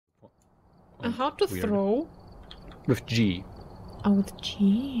And how to Weird. throw? With G. Oh, with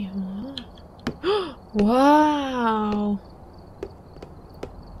G. Wow.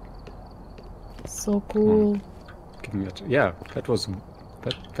 So cool. Give me that. Yeah, that was...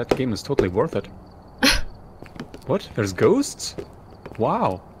 That game is totally worth it. What? There's ghosts?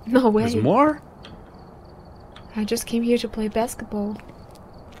 Wow. No way. There's more? I just came here to play basketball.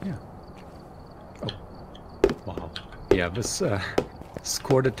 Yeah. Oh. Wow. Yeah, this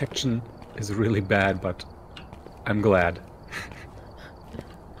score detection is really bad, but I'm glad.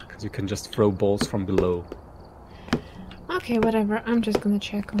 Because you can just throw balls from below. Okay, whatever. I'm just gonna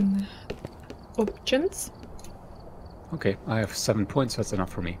check on the options. Okay, I have 7 points, that's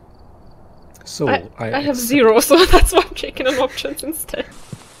enough for me. So, I have 0, so that's why I'm checking on options instead.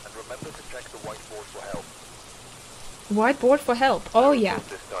 And remember to check the whiteboard for help. Whiteboard for help. Oh yeah.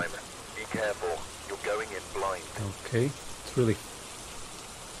 This time, be careful. You're going in blind. Okay, it's really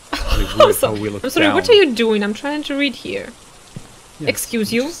weird how we look I'm sorry, down. what are you doing? I'm trying to read here. Yes,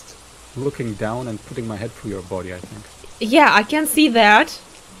 Excuse you? Just looking down and putting my head through your body, I think. Yeah, I can see that.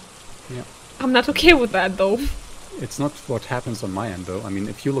 Yeah. I'm not okay with that though. It's not what happens on my end, though. I mean,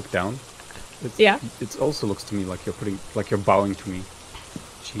 if you look down, it also looks to me like you're bowing to me.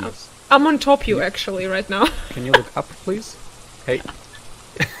 Jeez. I'm on top you actually right now. Can you look up, please? Hey.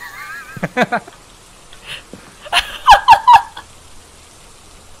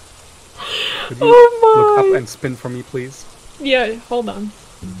 Could you look up and spin for me, please? Yeah, hold on.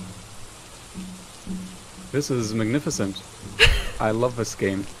 This is magnificent. I love this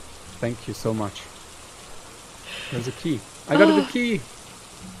game. Thank you so much. There's a key. I got the key!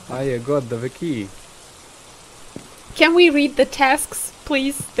 I got the key. Can we read the tasks,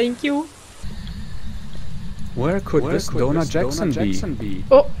 please? Thank you. Where could this Donna Jackson be?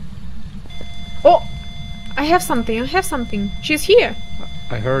 Oh! Oh! I have something, I have something. She's here!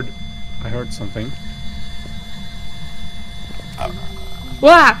 I heard something.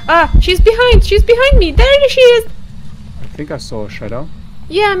 Wow! Ah! She's behind me! There she is! I think I saw a shadow.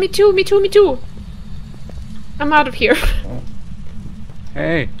 Yeah, me too, me too, me too! I'm out of here.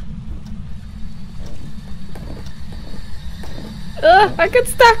 Hey! I got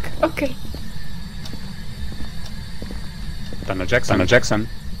stuck! Okay. Donna Jackson.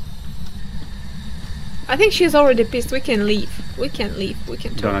 I think she's already pissed. We can leave. We can leave. We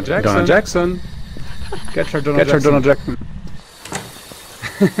can Donna totally Jackson. Get her, Donna Jackson.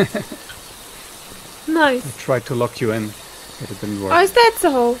 Nice. I tried to lock you in, but it didn't work. Oh, is that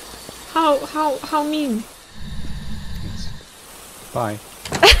so? How mean? Yes. Bye.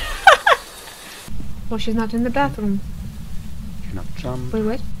 Oh, she's not in the bathroom. Cannot jump. Wait,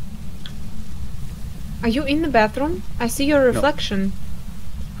 what? Are you in the bathroom? I see your reflection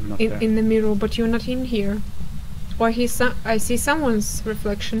I'm not there. in the mirror, but you're not in here. Why I see someone's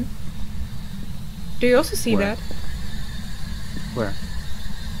reflection. Do you also see Where? that? Where?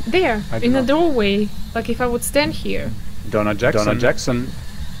 There, I do in the not. doorway. Like if I would stand here. Donna Jackson.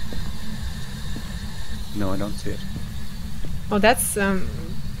 No, I don't see it. Oh, that's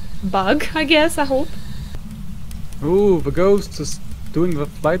bug, I guess. I hope. Ooh, the ghost is doing the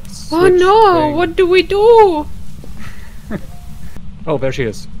flight switch Oh no! thing. What do we do? Oh, there she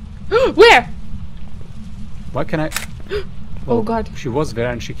is. Where? Why can I... Oh god. She was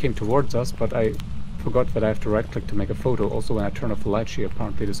there and she came towards us, but I forgot that I have to right-click to make a photo. Also, when I turn off the light, she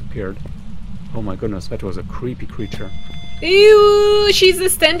apparently disappeared. Oh my goodness, that was a creepy creature. Ew!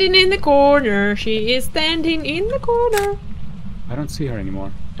 She's standing in the corner. She is standing in the corner. I don't see her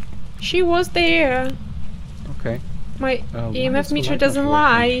anymore. She was there. Okay. My why is EMF the meter light not doesn't working?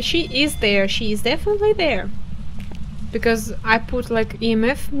 lie. She is there. She is definitely there. Because I put like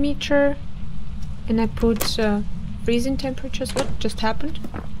EMF meter and I put freezing temperatures. What just happened?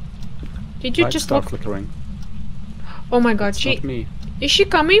 Did you Lights just start look? flickering. Oh my god, It's not me. is she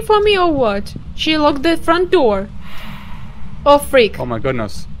coming for me or what? She locked the front door. Oh freak. Oh my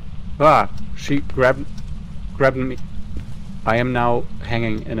goodness. Ah! She grabbed me. I am now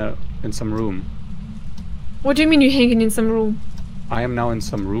hanging in some room. What do you mean you're hanging in some room? I am now in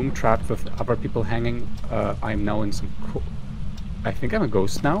some room trapped with other people hanging. I am now in some... I think I'm a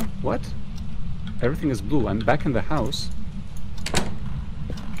ghost now? What? Everything is blue. I'm back in the house.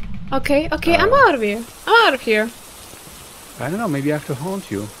 Okay, I'm out of here. I'm out of here. I don't know, maybe I have to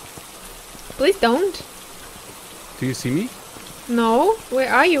haunt you. Please don't. Do you see me? No,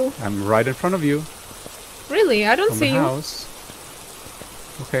 where are you? I'm right in front of you. Really, I don't From see the you. house.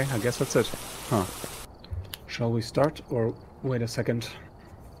 Okay, I guess that's it. Huh. Shall we start or wait a second?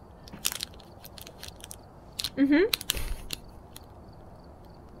 Mm-hmm.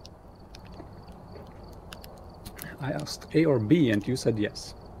 I asked A or B and you said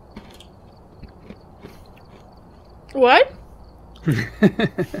yes. What?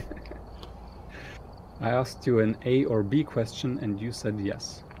 I asked you an A or B question and you said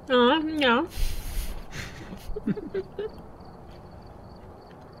yes. Yeah.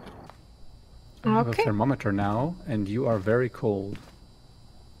 I have a Okay. thermometer now and you are very cold.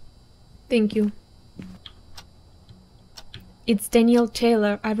 Thank you. It's Daniel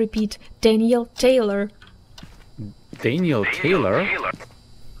Taylor. I repeat, Daniel Taylor. Daniel Taylor?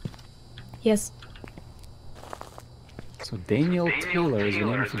 Yes. So Daniel Taylor is the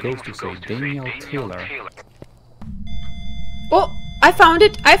name of the ghost, you say. Daniel Taylor. Oh, I found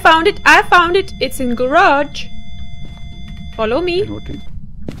it. I found it. I found it. It's in garage. Follow me. And what do you...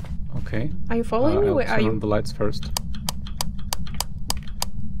 Okay. Are you following me? I'll Where are turn on you? the lights first.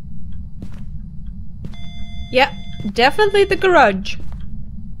 Yeah, definitely the garage.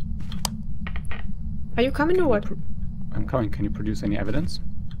 Are you coming or what? I'm coming. Can you produce any evidence?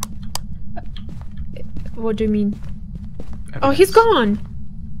 What do you mean? Oh, he's gone.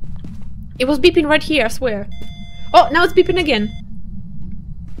 It was beeping right here, I swear. Oh, now it's beeping again.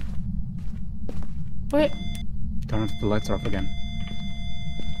 Wait. Turn the lights off again.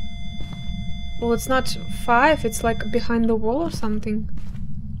 Well, it's not 5. It's like behind the wall or something.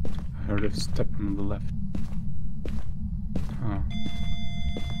 I heard a step on the left. Oh.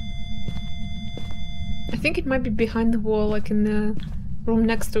 I think it might be behind the wall, like in the room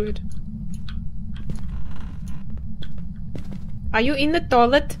next to it. Are you in the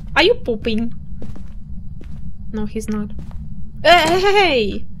toilet? Are you pooping? No, he's not.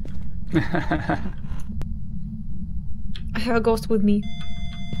 Hey! I have a ghost with me.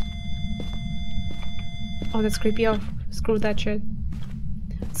 Oh, that's creepy. Oh, screw that shit.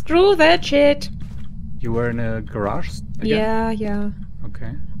 Screw that shit! You were in a garage again? Yeah, yeah.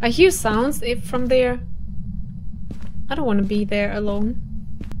 Okay. I hear sounds from there. I don't want to be there alone.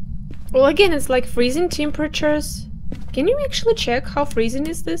 Well, again, it's like freezing temperatures. Can you actually check how freezing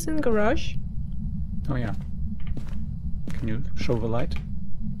is this in garage? Oh yeah. Can you show the light?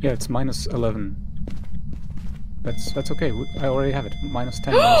 Yeah, it's minus 11. That's okay. I already have it. Minus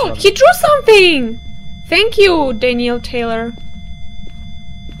 10, minus 11. He drew something! Thank you, Daniel Taylor.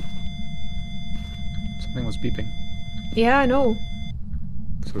 Something was beeping. Yeah, I know.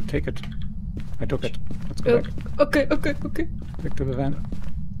 So take it. I took it. Let's go back. Okay. Back to the van.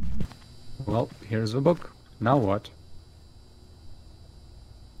 Well, here's the book. Now what?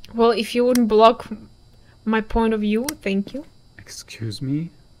 Well, if you wouldn't block my point of view, thank you. Excuse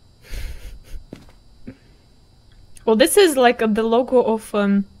me? Well, this is like the logo of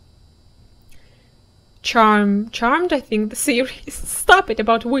Charmed, I think, the series. Stop it,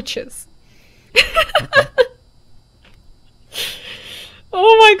 about witches. Okay.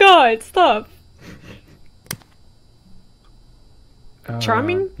 Oh my god, stop.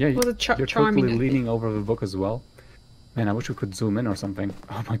 Charming? Yeah, Was it you're charming? totally leaning over the book as well. Man, I wish we could zoom in or something.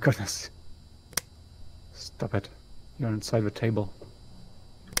 Oh my goodness. Stop it. You're inside the table.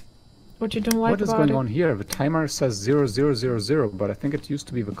 What you don't like What is about going it? on here? The timer says 0000, but I think it used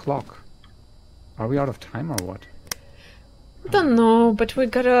to be the clock. Are we out of time or what? Don't know, but we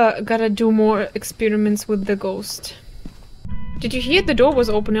gotta do more experiments with the ghost. Did you hear the door was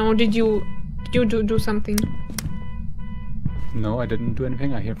opening, or did you do something? No, I didn't do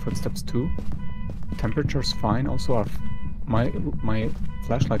anything. I hear footsteps too. Temperature's fine. Also, my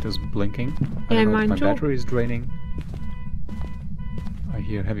flashlight is blinking. I don't know if mine my too. battery is draining. I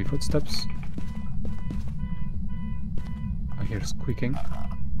hear heavy footsteps. I hear squeaking.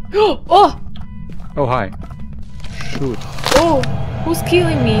 Oh! Oh, hi. Shoot. Oh! Who's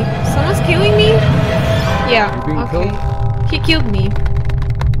killing me? Someone's killing me? Yeah, You being okay. killed? He killed me.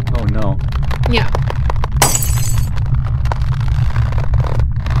 Oh no. Yeah.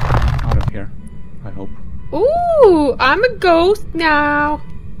 Out of here. I hope. Ooh! I'm a ghost now!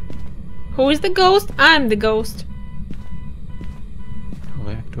 Who is the ghost? I'm the ghost. How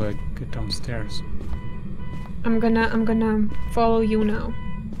the heck do I get downstairs? I'm gonna follow you now.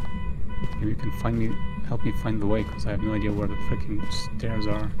 Maybe you can help me find the way, because I have no idea where the freaking stairs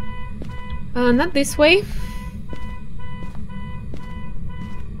are. Not this way.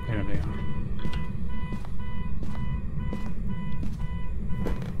 There they are.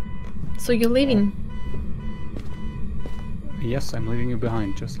 So you're leaving. Yes, I'm leaving you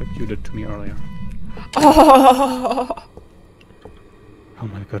behind, just like you did to me earlier. Oh! Oh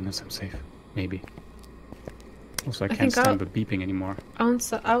my goodness, I'm safe. Maybe. Also, I I can't think stand the beeping anymore.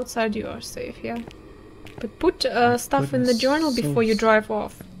 Outside you are safe, yeah. But put stuff in the goodness, journal so before you drive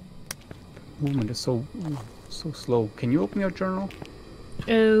off. Movement is so slow. Can you open your journal?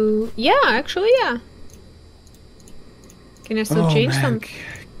 Oh, yeah, actually, yeah. Can I still change man. some?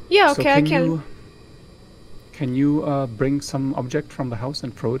 Yeah, So okay, I can. Can you bring some object from the house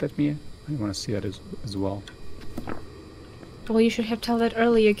and throw it at me? I want to see that as well. Well, you should have told that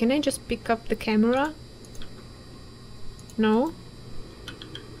earlier. Can I just pick up the camera? No?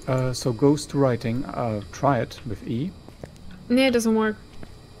 So ghost writing, try it with E. No, it doesn't work.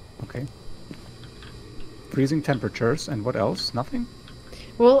 Okay. Freezing temperatures, and what else? Nothing?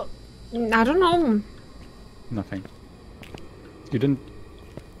 Well, I don't know. Nothing. You didn't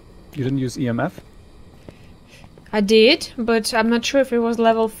use EMF? I did, but I'm not sure if it was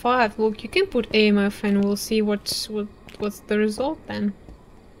level 5. Look, you can put AMF and we'll see what's the result then.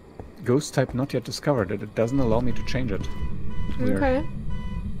 Ghost type not yet discovered. It doesn't allow me to change it. Weird. Okay.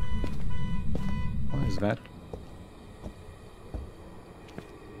 What is that?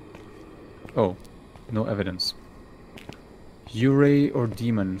 Oh, no evidence. Uray or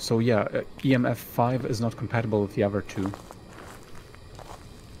demon. So yeah, EMF 5 is not compatible with the other two.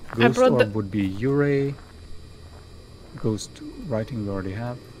 Ghost orb would be Uray. Ghost writing we already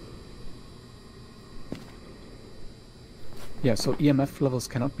have. Yeah, so EMF levels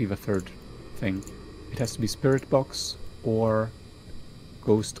cannot be the third thing. It has to be spirit box or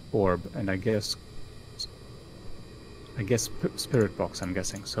ghost orb, and I guess spirit box, I'm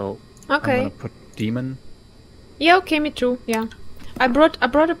guessing. So okay. I'm gonna put demon. Yeah, okay, me too. Yeah. I brought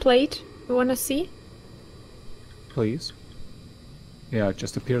a plate. You wanna see? Please. Yeah, it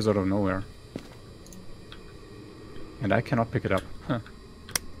just appears out of nowhere. And I cannot pick it up. Huh.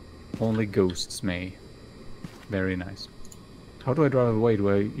 Only ghosts may. Very nice. How do I drive away? Do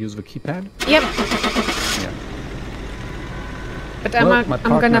I use the keypad? Yep. Yeah. But Well,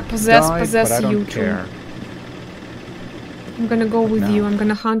 I'm gonna possess but I don't you care. too. I'm gonna go with now? you. I'm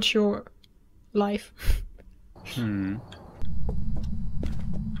gonna hunt your life.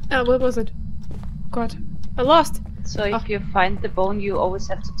 What was it? God, I lost. So if you find the bone, you always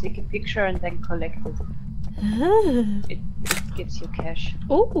have to take a picture and then collect it. It gives you cash.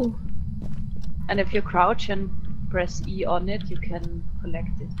 Oh. And if you crouch and press E on it, you can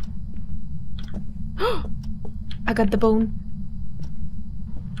collect it. I got the bone.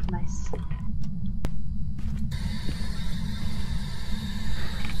 Nice.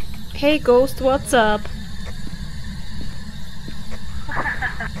 Hey ghost, what's up?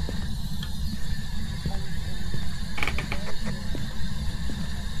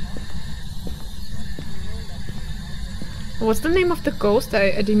 What's the name of the ghost?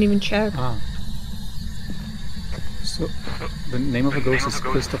 I didn't even check. Ah. So, the name of the ghost is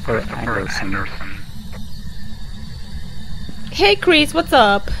Christopher Anderson. Hey Chris, what's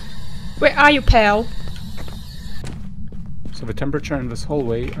up? Where are you, pal? So the temperature in this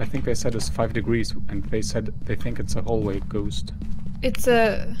hallway, I think they said is 5 degrees, and they said they think it's a hallway ghost. It's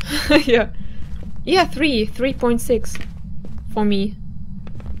a... yeah, 3.6 for me.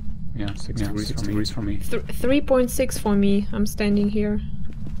 Yeah, 6 degrees for me. 3.6 for me. I'm standing here.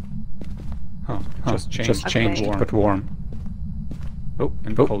 Huh, just changed, Okay. but warm. Oh,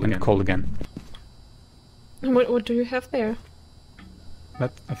 and cold again. What do you have there?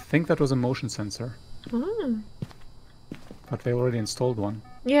 I think that was a motion sensor, Ah. but they already installed one.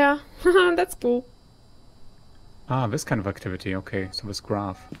 Yeah, that's cool. Ah, this kind of activity, okay, so this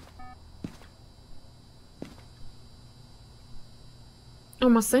graph. Oh,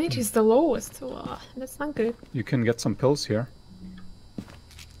 my sanity is the lowest. That's not good. You can get some pills here.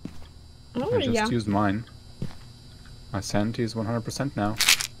 Oh, I just yeah. used mine. My sanity is 100% now.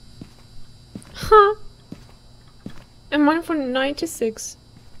 Huh. And mine for 96.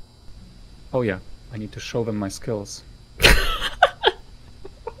 Oh yeah, I need to show them my skills.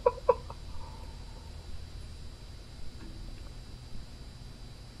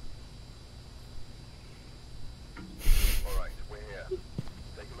 Alright, we're here.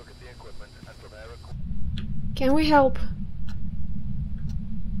 Take a look at the equipment and prepare a... Can we help?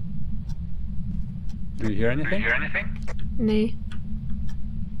 Do you hear anything? Nay.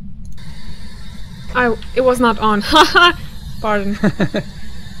 It was not on. Haha! Pardon.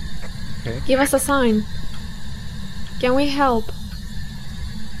 Okay. Give us a sign. Can we help?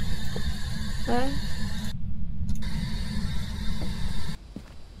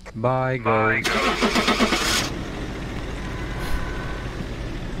 Bye, guys.